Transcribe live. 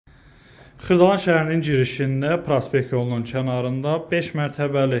Xırdalan şəhərinin girişində, prospekt yolunun kənarında 5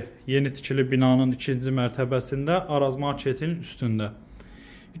 mərtəbəli yeni tikili binanın 2-ci mərtəbəsində Araz marketin üstündə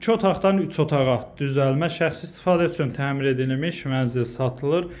 2 otaqdan 3 otağa düzəlmə şəxsi istifadə üçün təmir edilmiş mənzil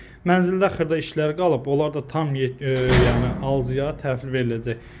satılır. Mənzildə xırda işlər qalıb, onlar da tam yəni alıcıya təhvil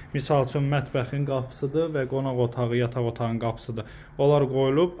veriləcək. Misal üçün mətbəxin qapısıdır və qonaq otağı, yataq otağının qapısıdır. Onlar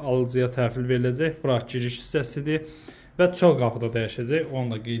qoyulub alıcıya təhvil veriləcək. Bura giriş hissəsidir və çöl qapıda dəyişəcək.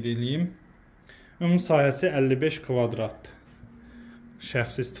 Onu da qeyd edeyim. Ümumi sahəsi 55 kvadratdır.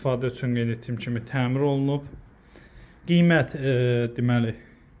 Şəxsi istifadə üçün qeyd etdiyim kimi təmir olunub. Qiymət deməli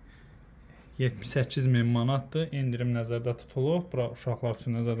 78.000 manatdır. Endirim nəzərdə tutulub. Bura uşaqlar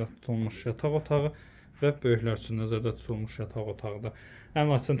üçün nəzərdə tutulmuş yataq otağı və böyüklər üçün nəzərdə tutulmuş yataq otağıdır.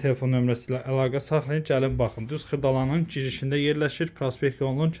 Əmlakçının telefon nömrəsi ilə əlaqə saxlayın. Gəlin baxın. Düz Xırdalanın girişində yerləşir. Prospekt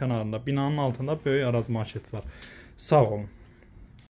yolunun kənarında. Binanın altında böyük Araz market var. Sağ olun.